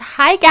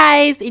Hi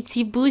guys, it's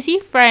your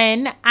bougie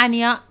friend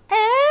Anya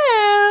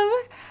M,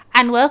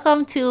 and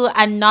welcome to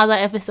another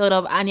episode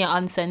of Anya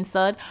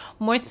Uncensored.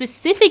 More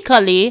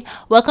specifically,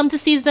 welcome to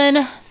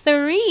season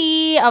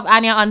 3 of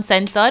Anya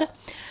Uncensored.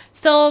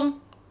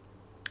 So,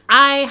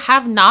 I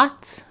have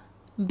not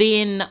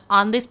been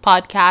on this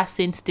podcast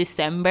since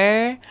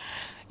December.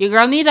 Your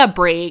girl need a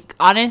break.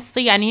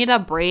 Honestly, I need a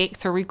break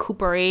to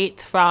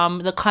recuperate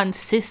from the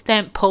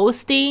consistent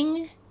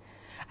posting.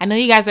 I know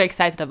you guys are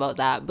excited about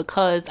that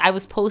because I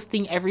was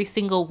posting every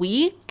single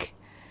week.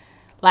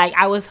 Like,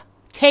 I was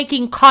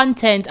taking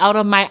content out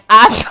of my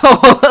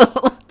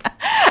asshole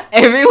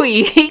every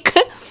week.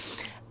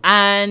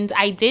 And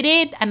I did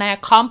it and I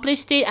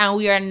accomplished it, and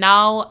we are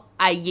now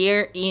a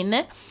year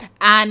in,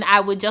 and I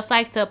would just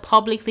like to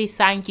publicly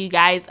thank you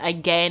guys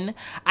again.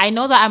 I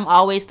know that I'm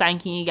always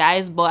thanking you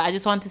guys, but I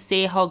just want to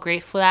say how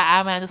grateful I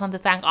am, and I just want to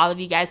thank all of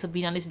you guys for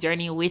being on this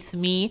journey with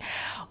me.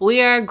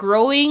 We are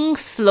growing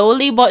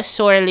slowly but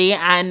surely,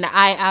 and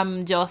I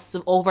am just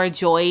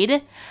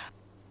overjoyed.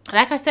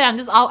 Like I said,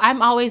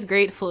 I'm always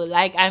grateful.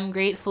 Like, I'm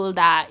grateful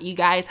that you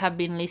guys have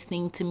been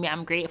listening to me.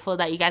 I'm grateful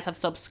that you guys have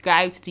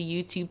subscribed to the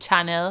YouTube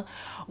channel.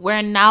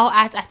 We're now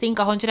at, I think,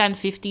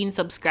 115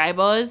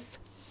 subscribers.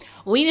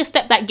 We need to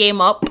step that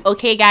game up.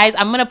 Okay, guys,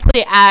 I'm going to put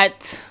it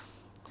at,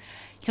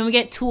 can we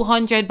get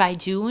 200 by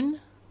June?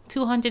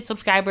 200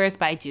 subscribers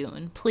by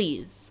June,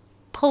 please.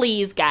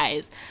 Please,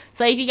 guys.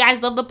 So if you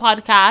guys love the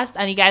podcast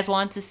and you guys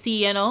want to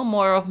see,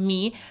 more of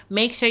me,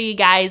 make sure you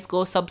guys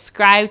go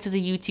subscribe to the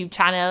YouTube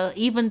channel.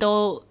 Even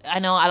though I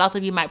know a lot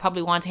of you might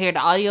probably want to hear the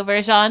audio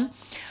version,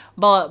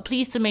 but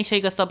please to make sure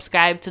you go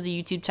subscribe to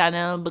the YouTube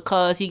channel,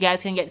 because you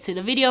guys can get to see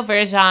the video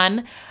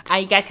version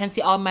and you guys can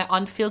see all my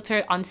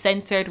unfiltered,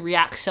 uncensored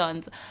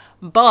reactions.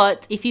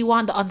 But if you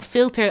want the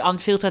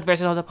unfiltered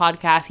version of the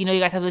podcast, you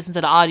guys have to listen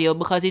to the audio,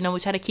 because, we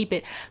try to keep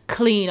it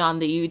clean on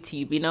the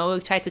YouTube, we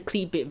try to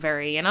keep it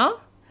very,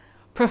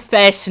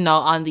 professional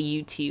on the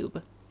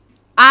YouTube.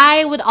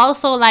 I would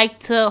also like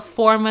to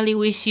formally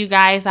wish you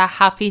guys a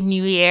happy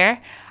new year.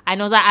 I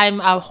know that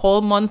I'm a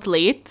whole month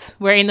late.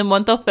 We're in the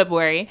month of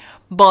February,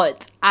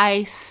 but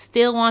I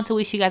still want to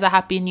wish you guys a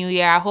happy new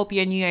year. I hope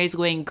your new year is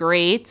going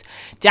great.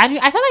 I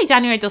feel like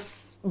January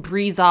just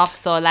breeze off,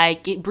 so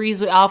like it breeze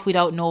off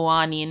without no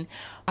warning.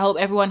 I hope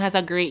everyone has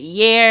a great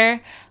year.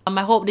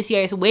 I hope this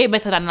year is way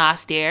better than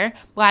last year,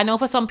 but I know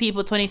for some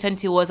people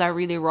 2020 was a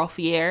really rough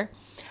year,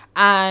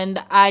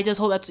 and I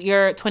just hope that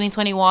your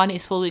 2021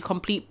 is full with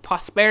complete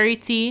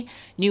prosperity,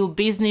 new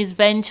business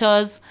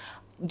ventures,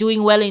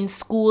 doing well in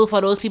school for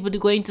those people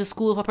going to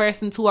school, for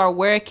persons who are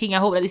working. I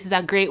hope that this is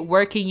a great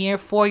working year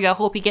for you. I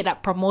hope you get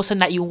that promotion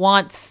that you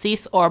want,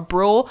 sis or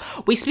bro.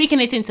 We speaking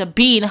it into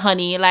being,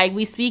 honey. Like,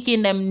 we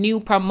speaking them new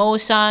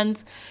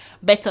promotions,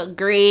 better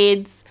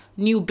grades,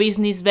 new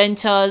business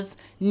ventures,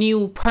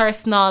 new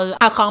personal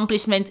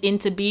accomplishments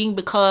into being,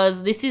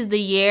 because this is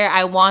the year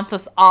I want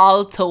us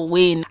all to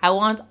win. I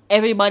want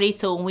everybody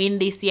to win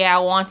this year. I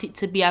want it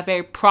to be a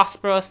very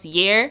prosperous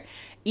year.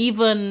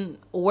 Even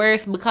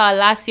worse, because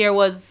last year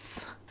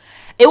wasn't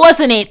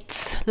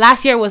it.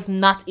 Last year was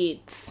not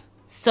it.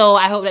 So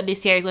I hope that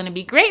this year is going to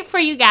be great for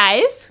you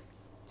guys.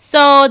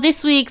 So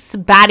this week's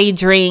baddie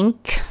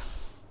drink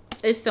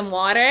is some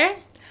water.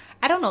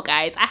 I don't know,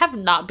 guys. I have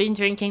not been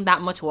drinking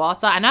that much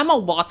water, and I'm a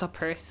water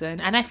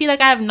person, and I feel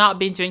like I have not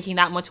been drinking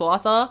that much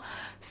water.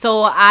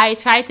 So I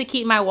try to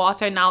keep my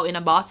water now in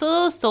a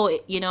bottle, so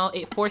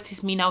it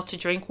forces me now to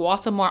drink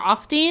water more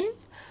often.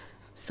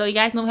 So you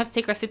guys know we have to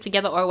take our sip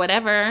together or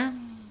whatever.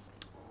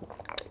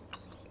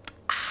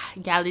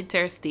 Gal is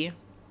thirsty.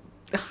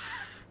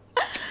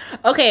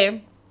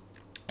 Okay.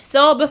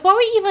 So before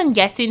we even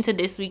get into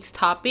this week's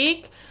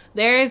topic,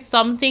 there's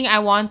something I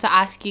want to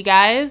ask you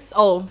guys.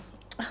 Oh,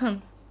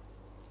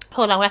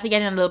 hold on. We have to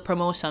get in a little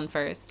promotion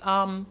first.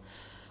 Come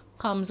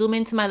zoom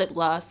into my lip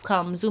gloss.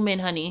 Come zoom in,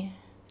 honey.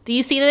 Do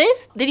you see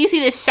this? Did you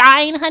see the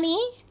shine, honey?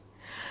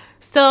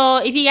 So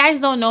if you guys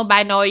don't know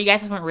by now, or you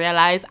guys haven't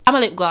realized, I'm a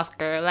lip gloss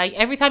girl. Like,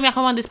 every time I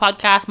come on this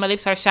podcast, my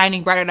lips are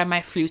shining brighter than my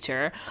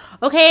future.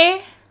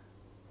 Okay?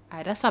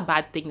 Alright, that's a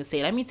bad thing to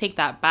say. Let me take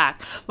that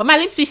back. But my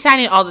lips be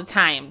shining all the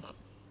time.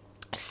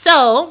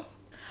 So,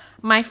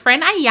 my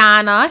friend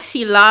Ayana,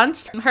 she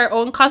launched her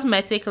own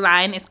cosmetic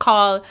line. It's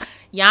called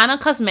Yana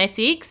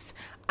Cosmetics.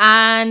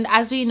 And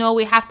as we know,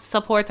 we have to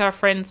support our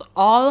friends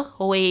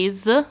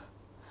always.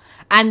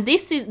 And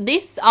this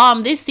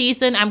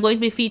season, I'm going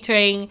to be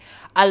featuring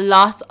a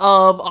lot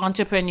of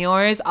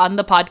entrepreneurs on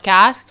the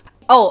podcast.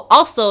 Oh,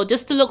 also,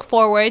 just to look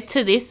forward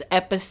to this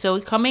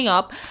episode coming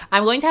up,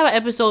 I'm going to have an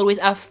episode with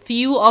a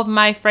few of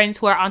my friends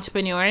who are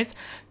entrepreneurs.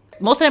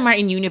 Most of them are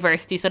in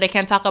university, so they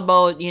can talk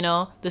about,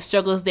 the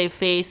struggles they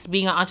face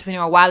being an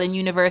entrepreneur while in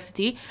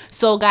university.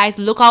 So, guys,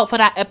 look out for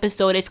that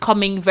episode. It's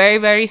coming very,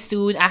 very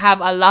soon. I have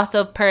a lot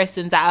of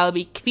persons that I'll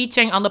be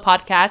featuring on the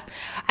podcast.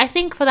 I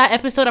think for that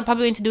episode, I'm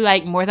probably going to do,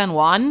 like, more than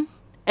one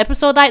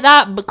episode like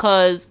that,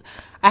 because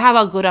I have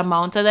a good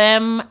amount of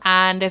them,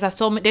 and there's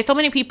so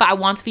many people I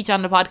want to feature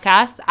on the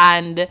podcast,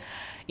 and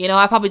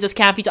I probably just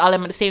can't feature all of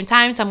them at the same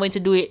time, so I'm going to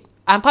do it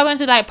I'm probably going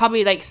to like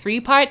probably like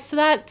 3 parts to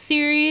that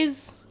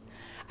series.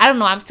 I don't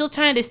know. I'm still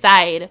trying to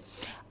decide.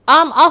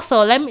 Also,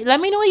 let me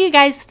know what you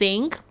guys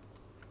think.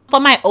 For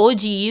my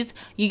OGs,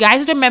 you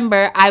guys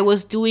remember I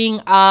was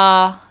doing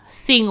a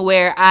thing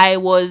where I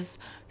was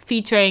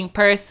featuring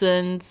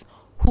persons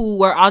who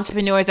were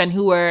entrepreneurs and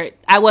who were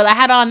I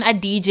had on a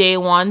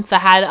DJ once. I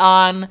had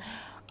on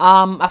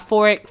a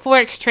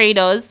forex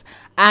traders,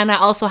 and I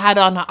also had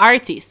on an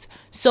artist.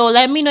 So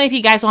let me know if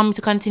you guys want me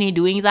to continue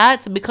doing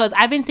that, because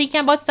I've been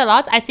thinking about it a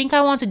lot. I think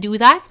I want to do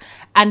that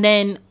and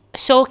then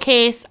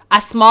showcase a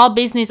small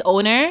business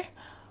owner,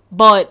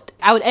 but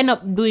I would end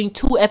up doing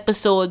 2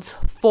 episodes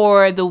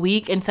for the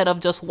week instead of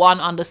just one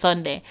on the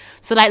Sunday.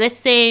 So like, let's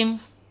say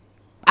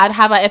I'd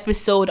have an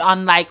episode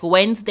on like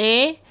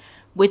Wednesday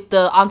with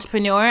the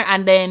entrepreneur,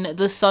 and then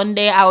the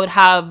Sunday I would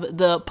have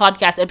the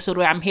podcast episode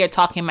where I'm here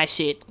talking my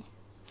shit.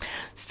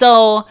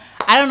 So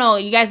I don't know,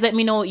 you guys let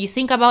me know what you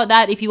think about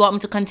that, if you want me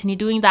to continue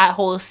doing that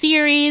whole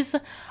series.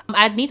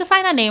 I'd need to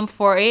find a name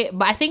for it,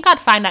 but I think I'd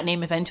find that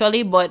name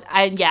eventually. But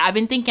I've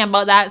been thinking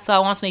about that, so I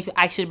want to know if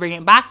I should bring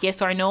it back,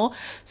 yes or no.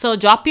 So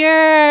drop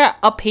your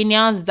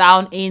opinions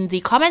down in the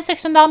comment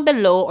section down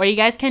below, or you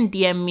guys can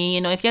DM me.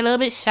 If you're a little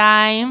bit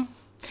shy,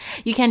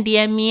 you can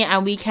DM me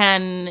and we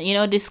can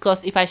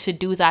discuss if I should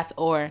do that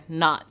or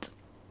not.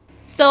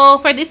 So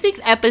for this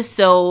week's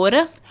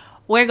episode,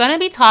 we're going to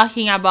be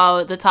talking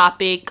about the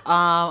topic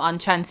on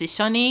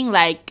transitioning,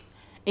 like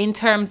in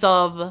terms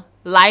of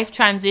life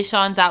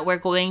transitions that we're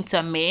going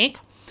to make.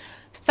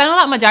 So I know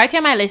that majority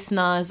of my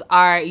listeners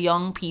are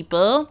young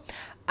people,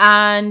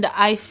 and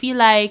I feel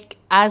like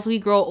as we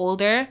grow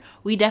older,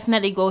 we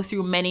definitely go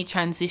through many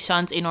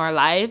transitions in our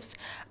lives.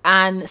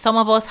 And some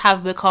of us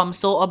have become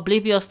so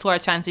oblivious to our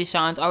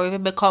transitions, or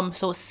we've become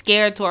so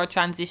scared to our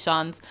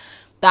transitions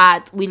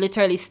that we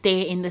literally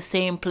stay in the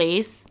same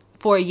place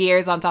for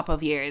years on top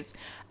of years.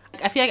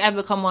 I feel like I've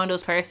become one of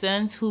those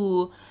persons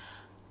who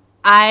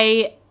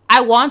I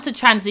want to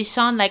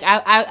transition. Like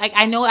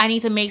I know I need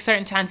to make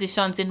certain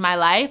transitions in my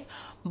life,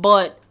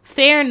 but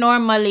fear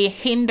normally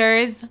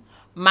hinders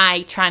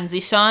my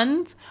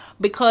transitions,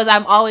 because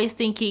I'm always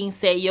thinking,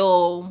 say,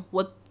 yo,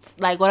 what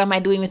am I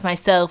doing with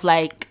myself?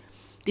 Like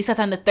this, that,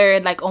 and the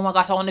third. Like, oh my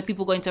gosh, I wonder if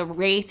people going to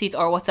rate it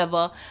or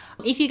whatever.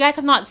 If you guys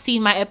have not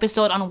seen my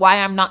episode on why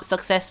I'm not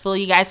successful,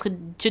 you guys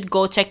should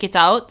go check it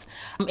out.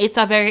 It's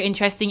a very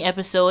interesting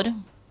episode.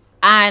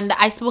 And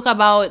I spoke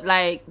about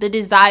like the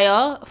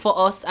desire for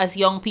us as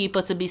young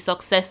people to be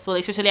successful,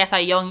 especially at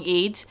a young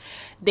age.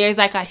 There's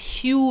like a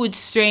huge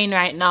strain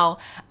right now.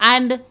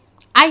 And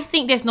I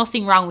think there's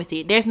nothing wrong with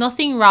it. There's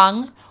nothing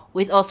wrong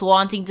with us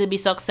wanting to be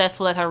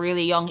successful at a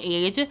really young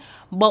age.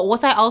 But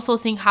what I also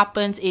think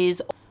happens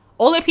is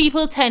older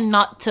people tend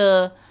not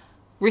to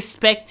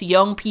respect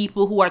young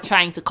people who are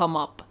trying to come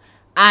up.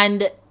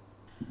 And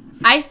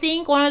I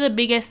think one of the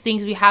biggest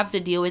things we have to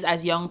deal with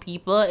as young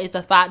people is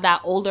the fact that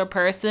older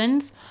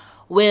persons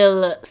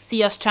will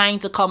see us trying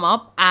to come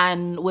up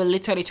and will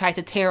literally try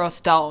to tear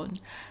us down.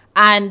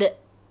 And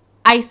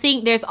I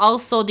think there's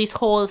also this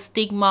whole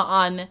stigma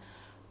on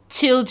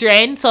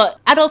children. So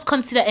adults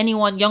consider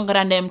anyone younger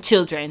than them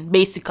children,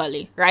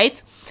 basically,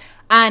 right?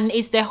 And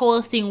it's the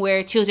whole thing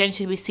where children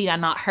should be seen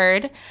and not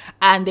heard,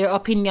 and their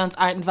opinions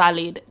aren't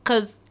valid.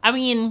 Because, I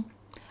mean,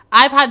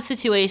 I've had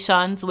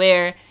situations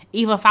where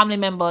even family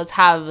members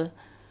have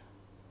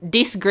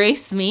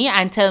disgraced me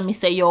and tell me,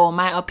 say, yo,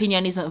 my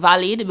opinion isn't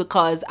valid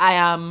because I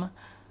am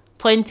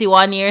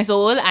 21 years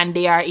old and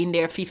they are in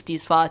their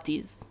 50s,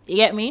 40s. You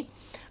get me?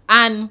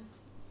 And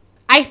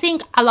I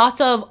think a lot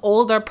of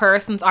older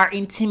persons are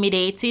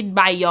intimidated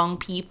by young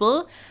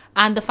people.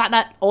 And the fact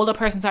that older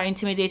persons are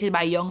intimidated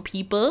by young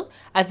people,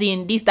 as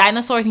in these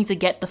dinosaurs need to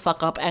get the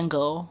fuck up and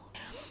go.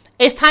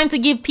 It's time to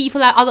give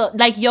people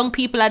like young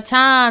people a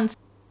chance.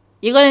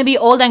 You're gonna be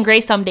old and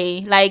grey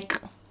someday.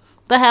 Like,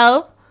 the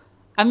hell?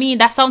 I mean,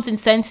 that sounds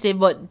insensitive,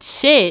 but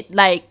shit.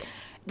 Like,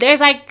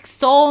 there's like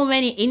so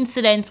many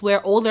incidents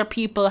where older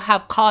people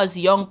have caused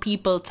young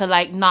people to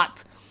like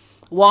not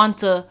want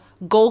to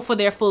go for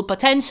their full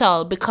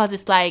potential, because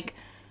it's like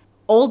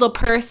older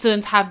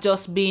persons have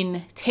just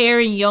been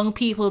tearing young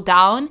people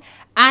down.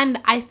 And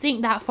I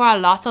think that for a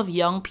lot of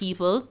young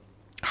people,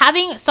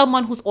 having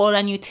someone who's older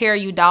than you tear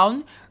you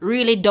down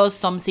really does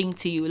something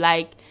to you.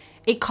 Like,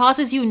 it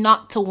causes you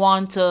not to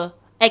want to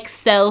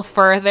excel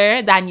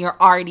further than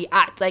you're already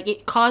at. Like,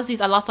 it causes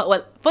a lot of,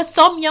 well, for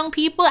some young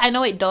people, I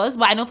know it does,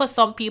 but I know for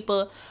some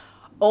people,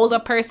 older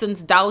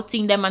persons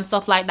doubting them and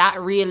stuff like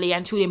that really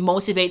and truly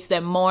motivates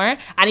them more.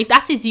 And if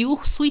that is you,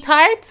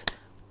 sweetheart,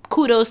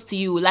 kudos to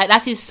you. Like,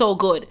 that is so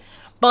good.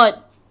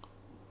 But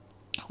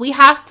we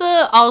have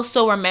to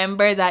also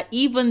remember that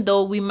even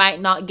though we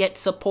might not get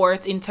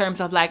support in terms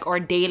of like our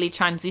daily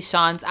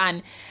transitions,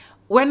 and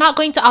we're not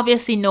going to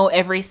obviously know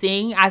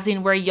everything, as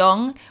in we're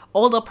young,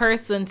 older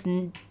persons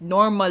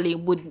normally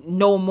would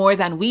know more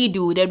than we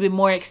do. They'd be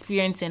more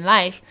experienced in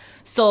life.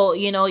 So,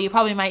 you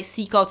probably might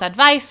seek out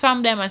advice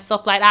from them and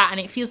stuff like that. And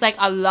it feels like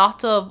a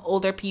lot of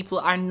older people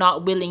are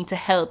not willing to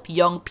help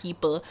young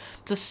people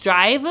to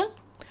strive.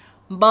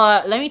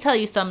 But let me tell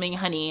you something,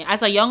 honey.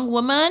 As a young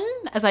woman,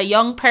 as a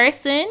young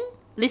person,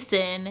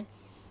 listen,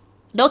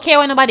 don't care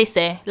what nobody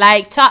say.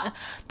 Like,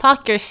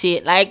 talk your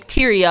shit. Like,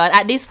 period.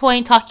 At this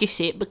point, talk your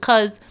shit.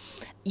 Because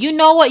you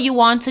know what you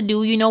want to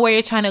do. You know where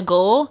you're trying to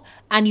go.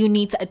 And you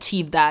need to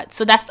achieve that.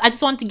 So I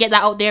just want to get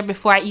that out there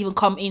before I even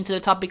come into the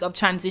topic of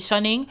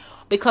transitioning.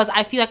 Because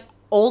I feel like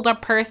older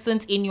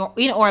persons in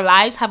our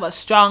lives have a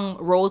strong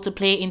role to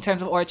play in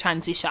terms of our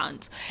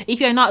transitions. If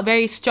you're not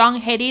very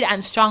strong-headed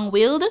and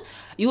strong-willed,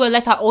 you will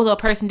let an older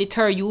person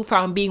deter you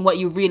from being what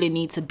you really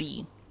need to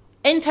be.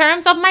 In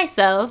terms of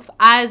myself,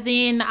 as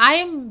in,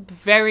 I'm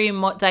very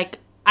much like,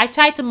 I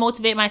try to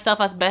motivate myself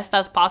as best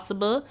as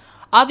possible.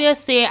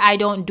 Obviously, I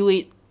don't do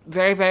it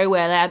very, very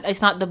well.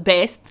 It's not the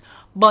best,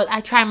 but I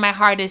try my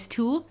hardest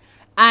too.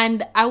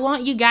 And I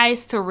want you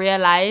guys to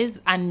realize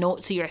and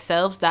note to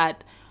yourselves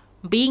that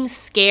being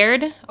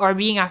scared or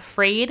being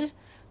afraid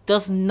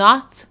does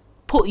not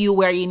put you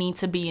where you need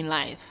to be in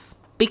life.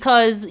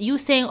 Because you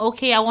saying,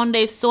 okay, I wonder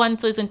if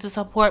so-and-so is going to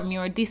support me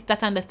or this,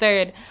 that, and the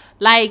third.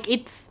 Like,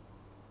 it's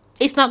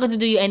not going to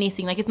do you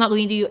anything. Like, it's not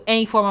going to do you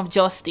any form of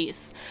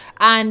justice.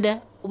 And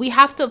we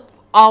have to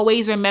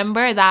always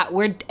remember that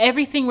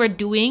everything we're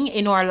doing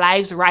in our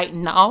lives right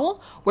now,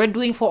 we're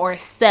doing for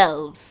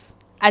ourselves.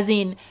 As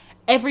in,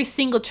 every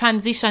single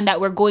transition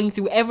that we're going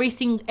through, every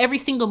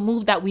single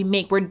move that we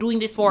make, we're doing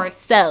this for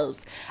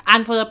ourselves.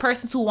 And for the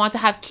persons who want to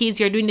have kids,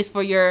 you're doing this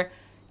for your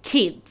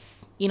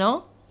kids, you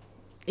know,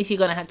 if you're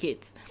going to have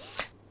kids.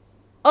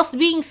 Us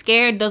being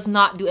scared does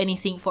not do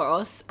anything for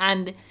us.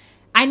 And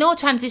I know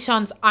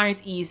transitions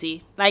aren't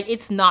easy. Like,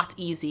 it's not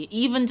easy.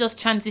 Even just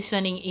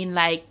transitioning in,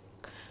 like,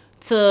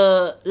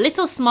 to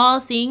little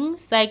small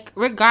things, like,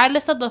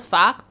 regardless of the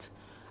fact,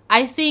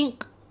 I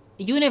think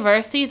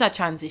university is a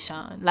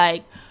transition.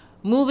 Like,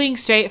 moving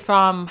straight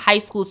from high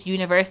school to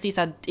university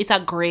is a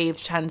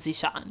grave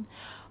transition.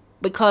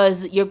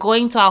 Because you're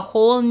going to a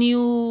whole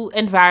new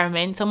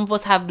environment. Some of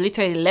us have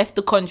literally left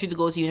the country to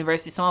go to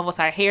university. Some of us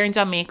are here in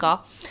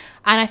Jamaica.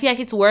 And I feel like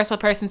it's worse for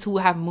persons who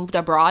have moved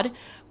abroad,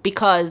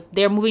 because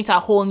they're moving to a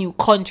whole new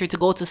country to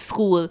go to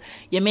school.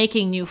 You're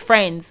making new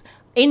friends.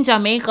 In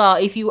Jamaica,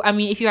 if you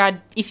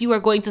were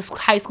going to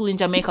high school in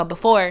Jamaica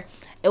before,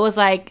 it was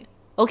like,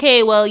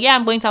 okay, well, yeah,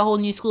 I'm going to a whole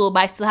new school,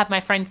 but I still have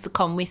my friends to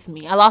come with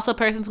me. A lot of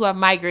persons who have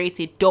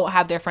migrated don't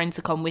have their friends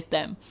to come with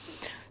them.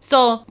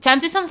 So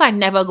transitions are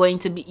never going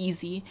to be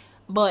easy,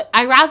 but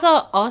I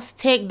rather us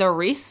take the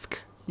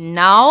risk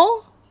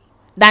now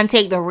than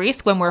take the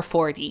risk when we're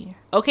 40.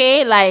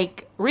 Okay,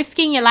 like,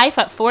 risking your life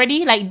at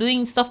 40, like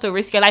doing stuff to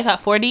risk your life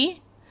at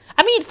 40.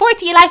 I mean,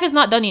 40, your life is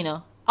not done, you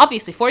know.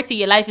 Obviously, 40,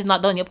 your life is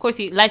not done. Of course,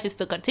 your life is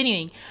still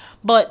continuing.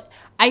 But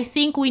I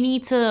think we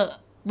need to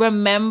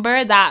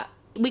remember that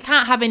we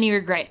can't have any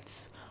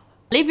regrets.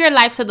 Live your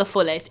life to the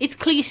fullest. It's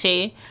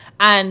cliche,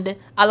 and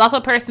a lot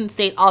of persons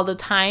say it all the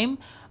time.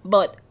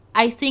 But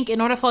I think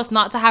in order for us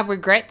not to have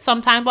regrets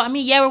sometimes, but I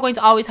mean, yeah, we're going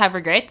to always have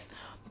regrets.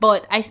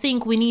 But I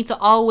think we need to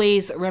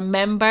always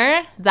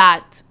remember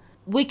that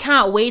we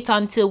can't wait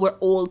until we're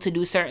old to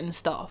do certain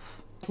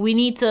stuff. We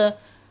need to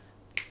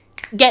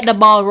get the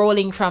ball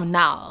rolling from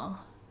now.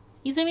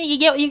 You see me? You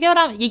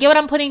get what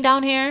I'm putting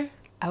down here?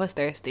 I was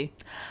thirsty.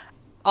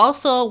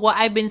 Also, what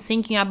I've been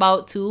thinking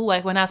about too,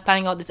 like when I was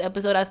planning out this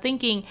episode, I was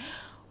thinking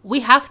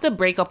we have to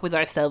break up with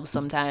ourselves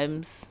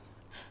sometimes.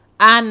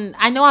 And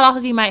I know a lot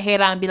of people might hear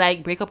that and be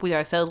like, break up with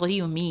ourselves? What do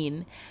you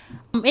mean?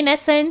 In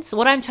essence,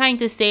 what I'm trying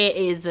to say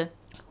is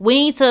we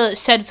need to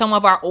shed some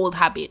of our old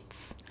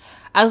habits.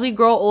 As we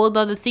grow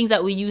older, the things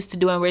that we used to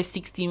do when we're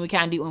 16, we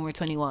can't do when we're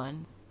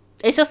 21.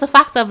 It's just a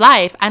fact of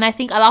life. And I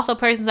think a lot of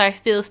persons are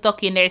still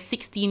stuck in their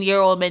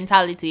 16-year-old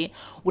mentality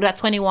with a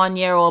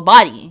 21-year-old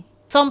body.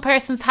 Some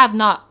persons have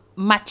not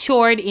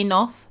matured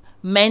enough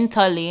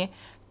mentally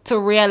to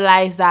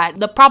realize that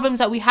the problems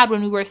that we had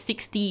when we were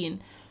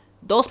 16,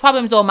 those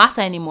problems don't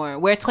matter anymore.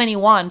 We're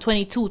 21,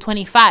 22,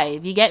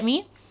 25. You get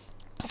me?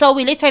 So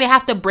we literally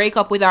have to break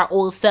up with our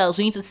old selves.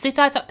 We need to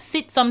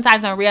sit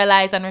sometimes and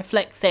realize and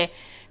reflect, say,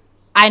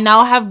 I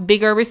now have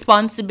bigger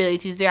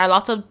responsibilities. There are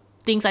lots of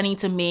things I need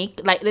to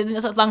make. Like,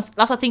 there's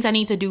lots of things I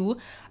need to do.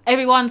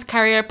 Everyone's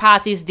career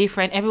path is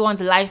different.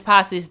 Everyone's life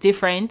path is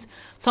different.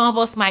 Some of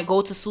us might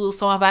go to school.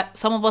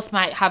 Some of us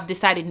might have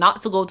decided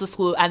not to go to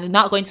school, and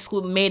not going to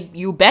school made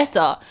you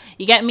better.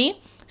 You get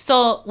me?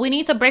 So we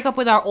need to break up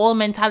with our old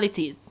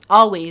mentalities.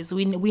 Always.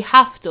 We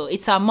have to.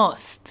 It's a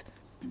must.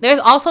 There's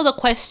also the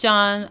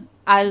question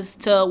as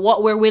to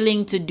what we're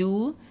willing to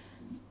do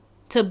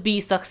to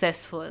be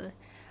successful.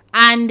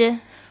 And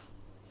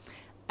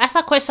that's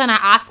a question I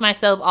ask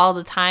myself all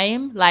the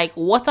time. Like,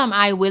 what am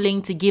I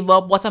willing to give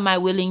up? What am I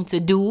willing to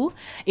do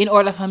in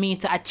order for me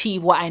to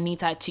achieve what I need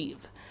to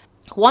achieve?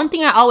 One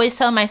thing I always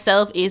tell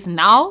myself is,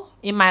 now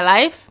in my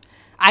life,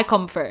 I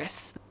come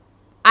first.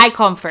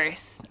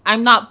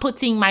 I'm not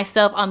putting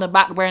myself on the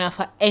back burner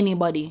for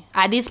anybody.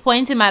 At this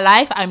point in my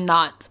life, I'm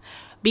not.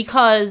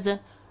 Because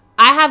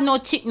I have no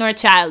chick nor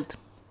child.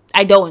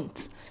 I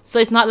don't. So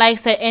it's not like,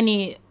 say,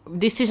 any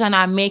decision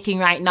I'm making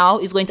right now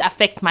is going to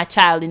affect my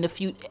child in the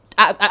future.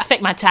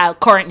 affect my child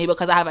currently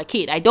because I have a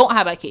kid. I don't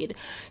have a kid.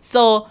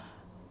 So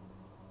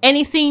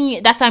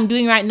anything that I'm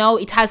doing right now,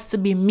 it has to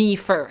be me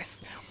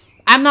first.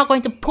 I'm not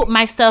going to put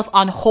myself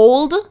on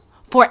hold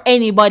for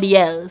anybody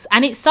else.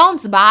 And it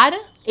sounds bad.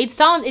 It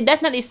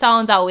definitely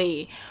sounds that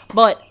way.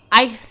 But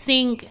I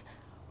think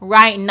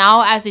right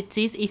now as it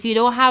is, if you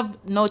don't have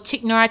no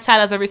chick nor a child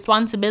as a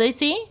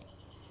responsibility,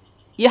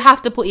 you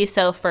have to put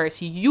yourself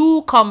first.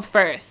 You come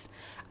first.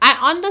 I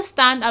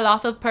understand a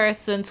lot of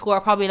persons who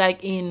are probably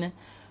like in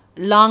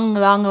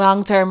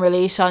long-term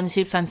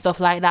relationships and stuff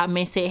like that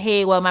may say,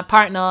 hey, well, my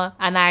partner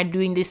and I are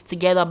doing this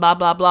together, blah,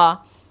 blah,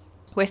 blah.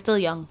 We're still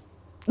young.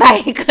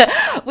 Like,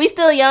 we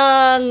still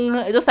young.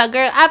 Just a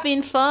girl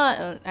having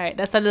fun. All right,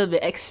 that's a little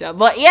bit extra.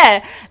 But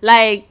yeah,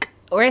 like,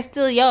 we're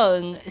still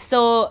young.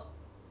 So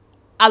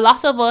a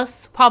lot of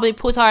us probably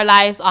put our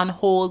lives on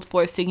hold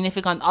for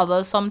significant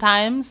others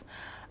sometimes.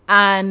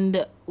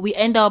 And we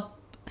end up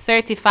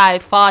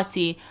 35,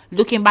 40,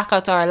 looking back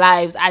at our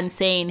lives and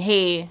saying,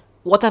 hey,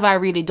 what have I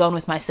really done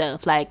with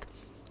myself? Like,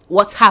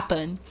 what's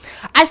happened?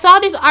 I saw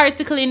this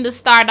article in the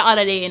Star the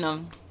other day,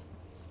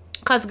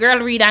 because girl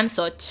read and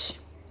such.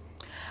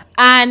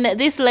 And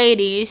this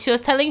lady, she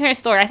was telling her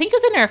story. I think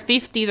it was in her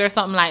 50s or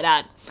something like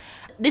that.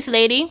 This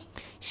lady,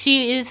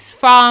 she is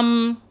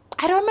from,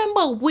 I don't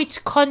remember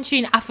which country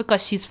in Africa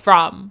she's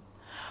from.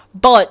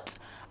 But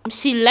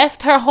she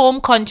left her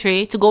home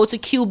country to go to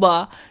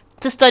Cuba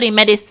to study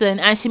medicine.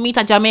 And she meet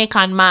a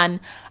Jamaican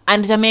man.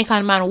 And the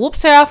Jamaican man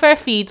whoops her off her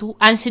feet.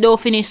 And she don't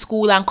finish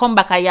school and come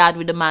back a yard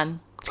with the man.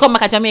 Come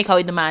back to Jamaica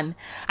with the man.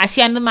 And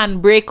she and the man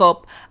break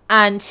up.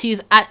 And she's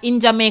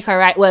in Jamaica,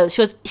 right? Well,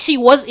 she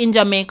was in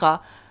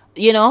Jamaica,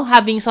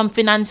 having some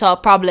financial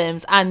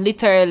problems and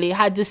literally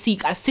had to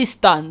seek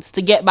assistance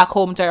to get back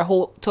home to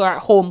her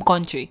home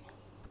country.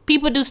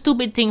 People do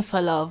stupid things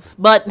for love,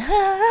 but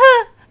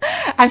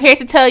I'm here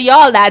to tell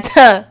y'all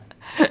that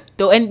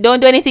don't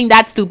do anything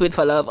that stupid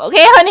for love, okay,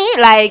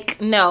 honey? Like,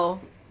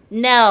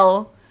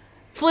 no,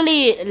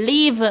 fully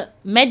leave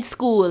med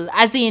school,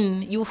 as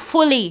in you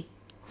fully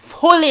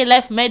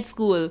left med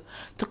school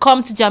to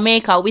come to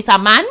Jamaica with a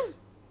man.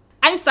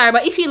 I'm sorry,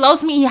 but if he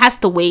loves me, he has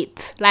to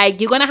wait. Like,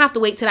 you're going to have to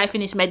wait till I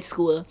finish med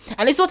school.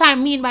 And this is what I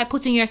mean by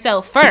putting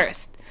yourself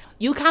first.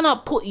 You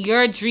cannot put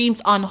your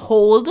dreams on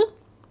hold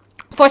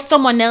for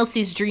someone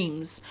else's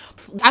dreams.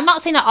 I'm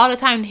not saying that all the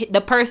time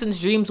the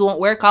person's dreams won't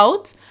work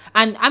out.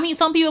 And I mean,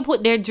 some people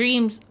put their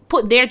dreams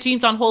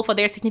on hold for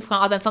their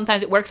significant other, and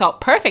sometimes it works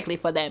out perfectly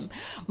for them.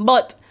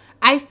 But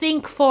I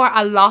think for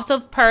a lot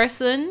of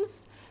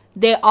persons,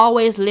 they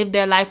always live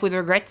their life with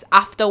regrets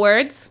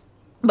afterwards.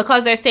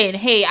 Because they're saying,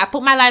 hey, I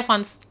put my life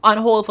on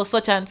hold for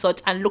such and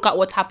such, and look at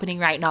what's happening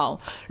right now.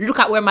 Look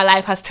at where my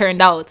life has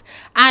turned out.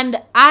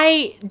 And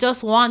I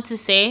just want to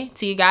say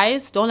to you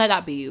guys, don't let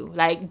that be you.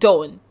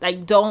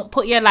 Don't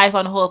put your life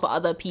on hold for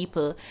other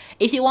people.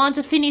 If you want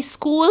to finish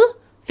school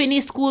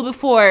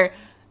before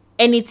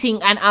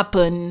anything can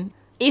happen.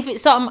 If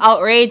it's something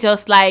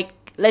outrageous, like,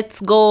 let's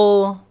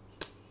go...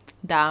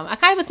 Damn, I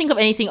can't even think of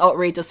anything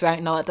outrageous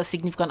right now that a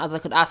significant other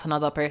could ask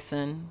another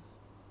person.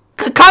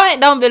 Comment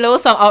down below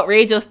some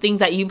outrageous things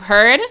that you've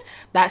heard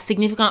that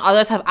significant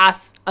others have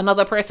asked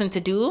another person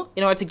to do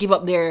in order to give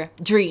up their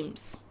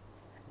dreams.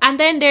 And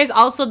then there's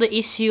also the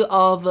issue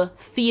of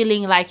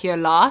feeling like you're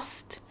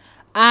lost.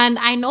 And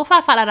I know for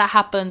a fact that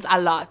happens a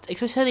lot,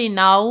 especially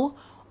now.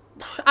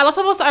 A lot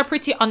of us are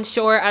pretty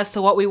unsure as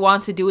to what we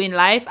want to do in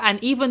life.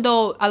 And even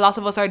though a lot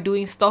of us are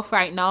doing stuff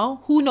right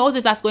now, who knows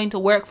if that's going to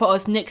work for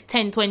us next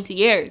 10, 20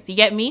 years. You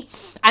get me?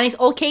 And it's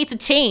okay to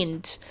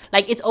change.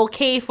 Like, it's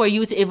okay for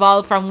you to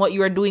evolve from what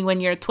you were doing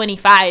when you're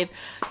 25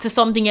 to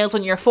something else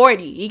when you're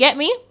 40. You get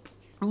me?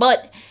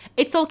 But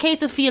it's okay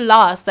to feel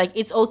lost. Like,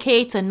 it's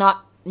okay to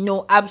not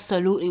know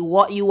absolutely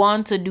what you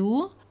want to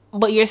do,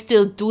 but you're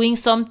still doing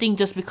something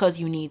just because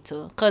you need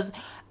to. Because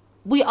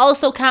we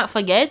also can't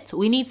forget,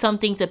 we need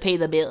something to pay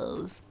the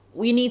bills.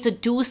 We need to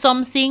do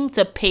something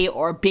to pay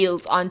our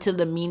bills until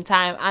the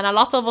meantime. And a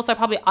lot of us are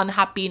probably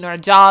unhappy in our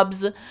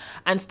jobs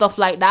and stuff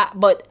like that.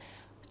 But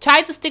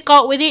try to stick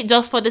out with it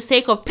just for the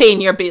sake of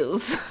paying your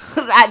bills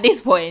at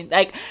this point.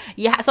 Like,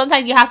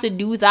 sometimes you have to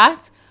do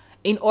that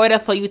in order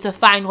for you to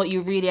find what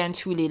you really and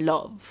truly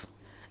love.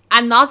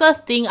 Another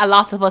thing a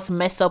lot of us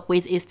mess up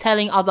with is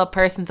telling other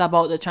persons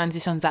about the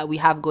transitions that we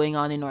have going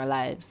on in our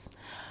lives.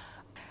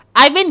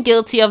 I've been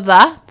guilty of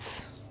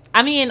that.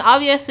 I mean,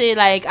 obviously,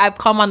 like, I've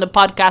come on the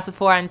podcast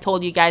before and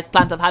told you guys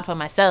plans I've had for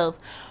myself.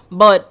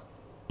 But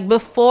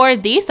before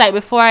this, like,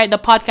 before the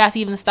podcast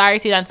even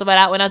started and stuff like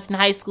that, when I was in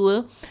high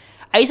school,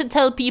 I used to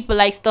tell people,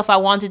 like, stuff I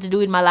wanted to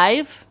do in my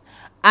life.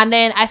 And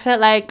then I felt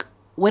like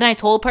when I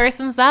told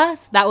persons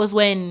that was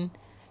when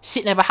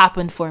shit never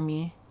happened for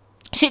me.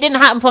 Shit didn't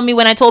happen for me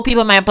when I told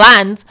people my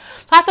plans.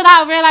 So after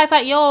that, I realized,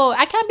 like,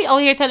 I can't be out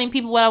here telling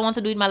people what I want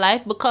to do in my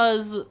life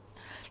because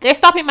they're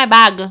stopping my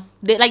bag.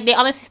 They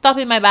honestly stop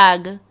in my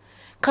bag.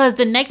 Because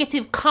the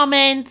negative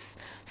comments,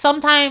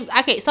 sometimes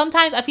I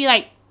feel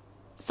like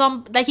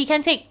you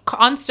can take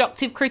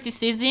constructive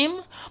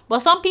criticism, but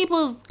some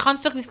people's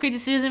constructive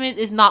criticism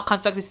is not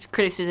constructive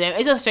criticism.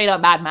 It's just straight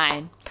up bad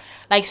mind.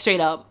 Like,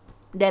 straight up.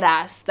 Dead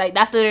ass. Like,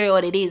 that's literally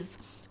what it is.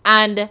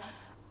 And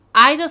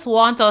I just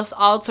want us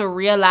all to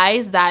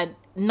realize that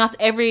not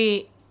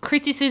every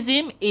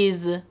criticism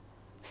is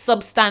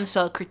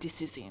substantial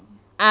criticism.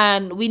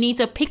 And we need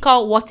to pick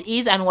out what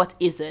is and what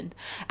isn't.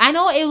 I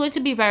know it's going to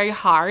be very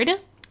hard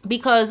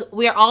because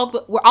all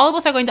of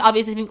us are going to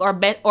obviously think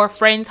our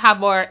friends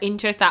have our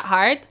interest at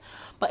heart.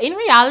 But in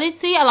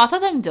reality, a lot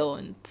of them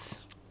don't.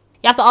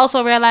 You have to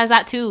also realize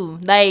that too.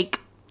 Like,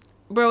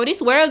 bro,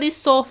 this world is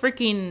so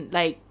freaking,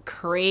 like,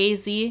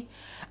 crazy.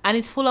 And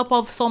it's full up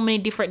of so many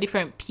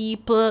different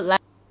people.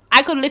 Like,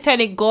 I could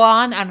literally go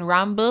on and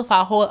ramble for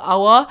a whole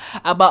hour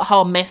about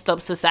how messed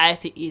up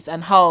society is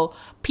and how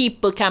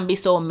people can be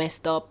so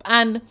messed up.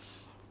 And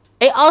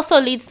it also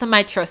leads to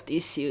my trust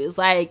issues.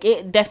 Like,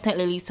 it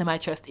definitely leads to my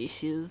trust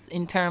issues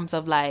in terms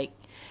of, like,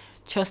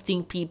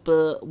 trusting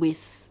people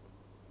with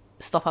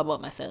stuff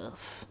about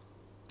myself.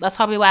 That's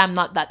probably why I'm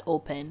not that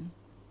open.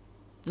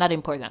 Not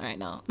important right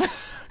now.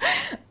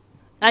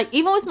 Like,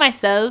 even with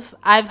myself,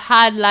 I've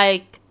had,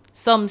 like,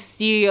 some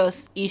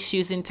serious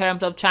issues in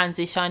terms of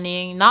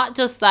transitioning. Not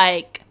just,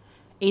 like,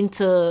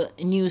 into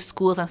new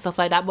schools and stuff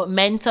like that, but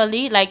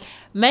mentally. Like,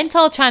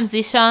 mental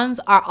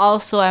transitions are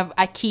also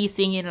a key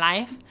thing in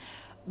life.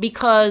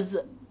 Because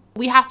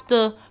we have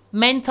to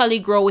mentally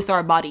grow with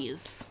our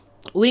bodies.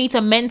 We need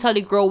to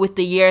mentally grow with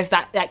the years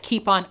that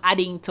keep on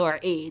adding to our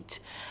age.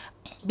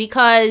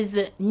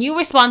 Because new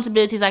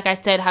responsibilities, like I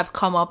said, have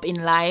come up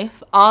in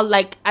life. All,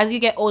 like, as you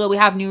get older, we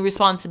have new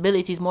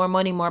responsibilities, more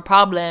money, more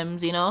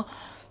problems, you know.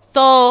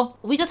 So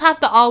we just have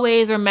to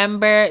always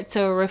remember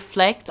to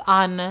reflect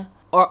on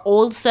our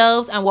old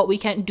selves and what we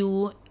can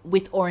do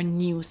with our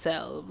new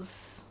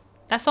selves.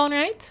 That sound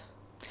right?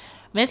 I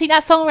mean, I think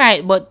that sound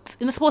right, but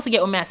you're not supposed to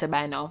get what I said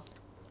by now.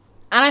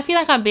 And I feel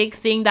like a big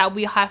thing that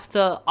we have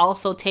to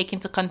also take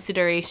into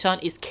consideration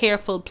is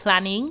careful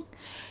planning.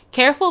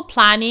 Careful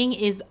planning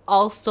is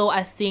also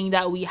a thing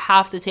that we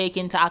have to take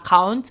into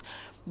account,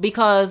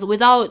 because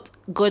without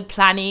good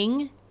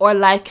planning, our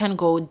life can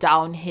go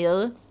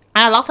downhill.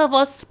 And a lot of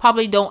us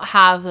probably don't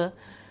have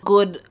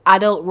good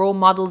adult role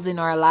models in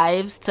our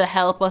lives to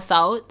help us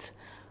out.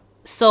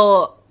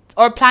 So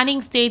our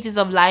planning stages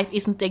of life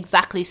isn't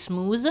exactly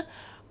smooth.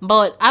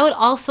 But I would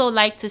also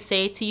like to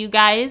say to you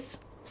guys,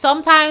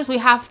 sometimes we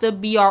have to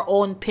be our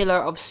own pillar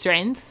of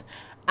strength.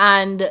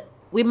 And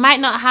we might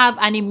not have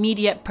an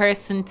immediate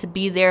person to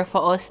be there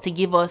for us to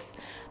give us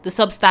the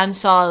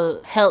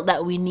substantial help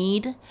that we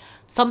need.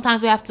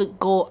 Sometimes we have to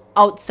go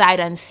outside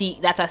and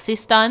seek that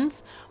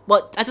assistance.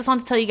 But I just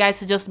want to tell you guys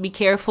to just be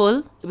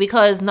careful,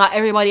 because not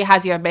everybody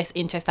has your best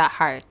interest at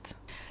heart.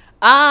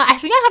 I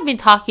think I have been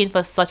talking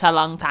for such a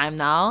long time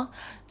now.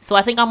 So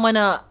I think I'm going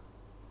to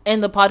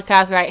end the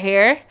podcast right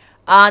here.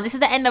 This is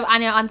the end of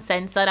Anya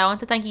Uncensored. I want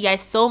to thank you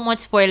guys so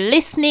much for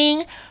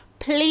listening.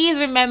 Please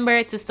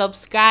remember to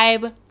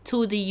subscribe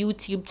to the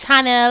YouTube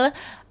channel.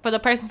 For the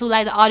persons who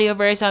like the audio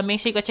version, make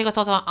sure you go check us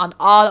out on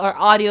all our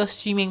audio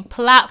streaming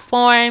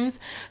platforms.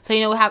 So,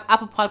 we have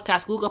Apple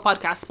Podcasts, Google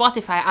Podcasts,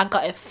 Spotify, Anchor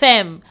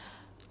FM,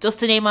 just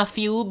to name a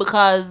few,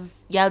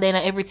 because y'all they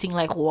know everything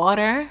like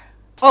water.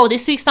 Oh,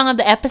 this week's song of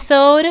the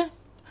episode.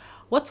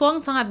 What's one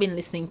song I've been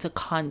listening to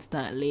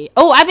constantly?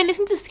 Oh, I've been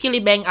listening to Skilly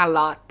Bang a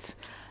lot.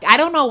 I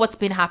don't know what's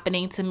been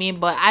happening to me,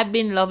 but I've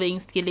been loving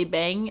Skilly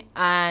Bang.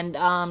 And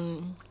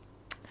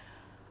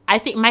I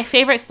think my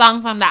favorite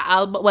song from that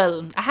album,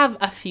 well, I have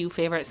a few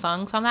favorite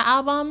songs from that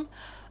album.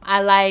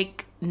 I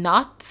like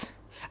Not.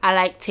 I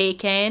like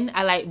Taken.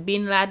 I like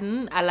Bin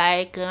Laden. I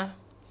like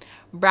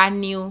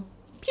Brand New.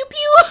 Pew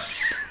Pew.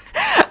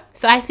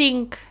 So I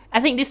think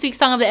this week's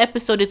song of the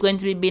episode is going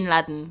to be Bin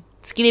Laden.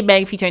 Skilly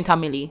Bang featuring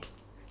Tommy Lee.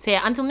 So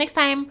yeah, until next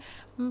time.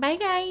 Bye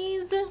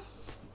guys.